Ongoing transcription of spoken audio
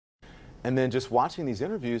And then just watching these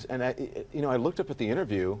interviews, and I looked up at the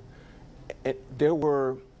interview.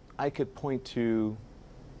 I could point to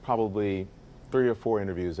probably 3 or 4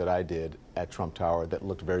 interviews that I did at Trump Tower that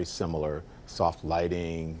looked very similar, soft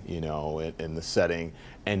lighting, in the setting,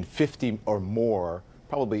 and 50 or more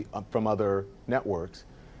probably from other networks.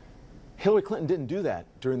 Hillary Clinton didn't do that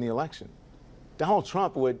during the election. Donald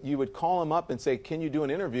Trump you would call him up and say, can you do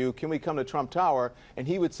an interview? Can we come to Trump Tower? And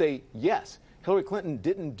he would say, yes. Hillary Clinton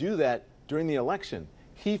didn't do that during the election.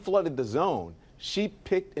 He flooded the zone. She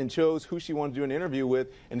picked and chose who she wanted to do an interview with,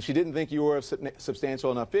 and she didn't think you were a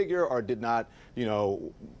substantial enough figure or did not,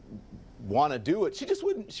 want to do it.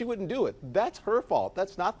 She wouldn't do it. That's her fault.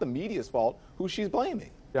 That's not the media's fault, who she's blaming.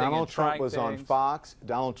 Donald Trump was on Fox.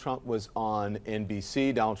 Donald Trump was on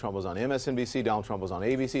NBC. Donald Trump was on MSNBC. Donald Trump was on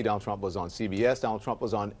ABC. Donald Trump was on CBS. Donald Trump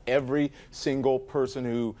was on every single person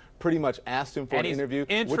who pretty much asked him for an interview,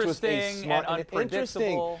 which was a smart and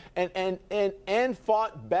unpredictable, and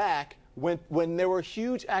fought back when there were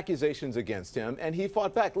huge accusations against him, and he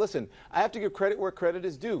fought back. Listen, I have to give credit where credit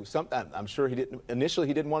is due. I'm sure initially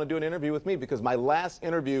he didn't want to do an interview with me, because my last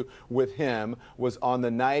interview with him was on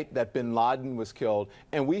the night that bin Laden was killed,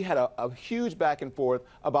 and we had a huge back and forth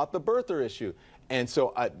about the birther issue. And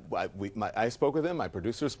so I spoke with him, my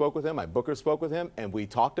producer spoke with him, my booker spoke with him, and we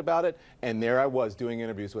talked about it, and there I was doing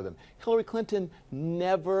interviews with him. Hillary Clinton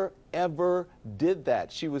never, ever did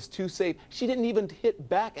that. She was too safe. She didn't even hit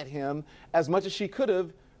back at him as much as she could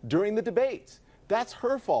have during the debates. That's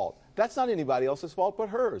her fault. That's not anybody else's fault but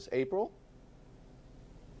hers, April.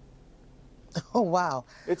 Oh, wow.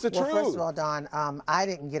 It's the truth. Well, first of all, Don, I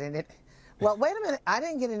didn't get in it. Well, wait a minute. I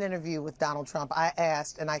didn't get an interview with Donald Trump. I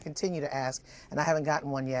asked, and I continue to ask, and I haven't gotten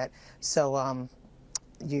one yet. So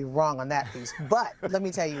you're wrong on that piece. But let me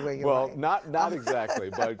tell you where you're right. Well, not exactly,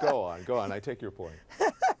 but go on. I take your point.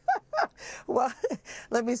 Well,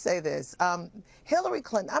 let me say this. Hillary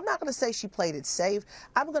Clinton, I'm not going to say she played it safe.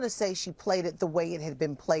 I'm going to say she played it the way it had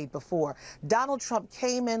been played before. Donald Trump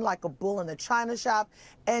came in like a bull in a china shop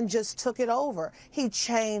and just took it over. He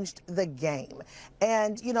changed the game.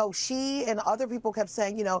 And, she and other people kept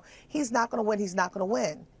saying, he's not going to win, he's not going to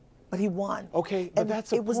win. But he won. Okay, but and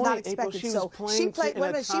that's the it was point, not expected. April. She was playing in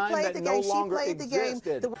a time that no longer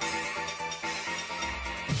existed.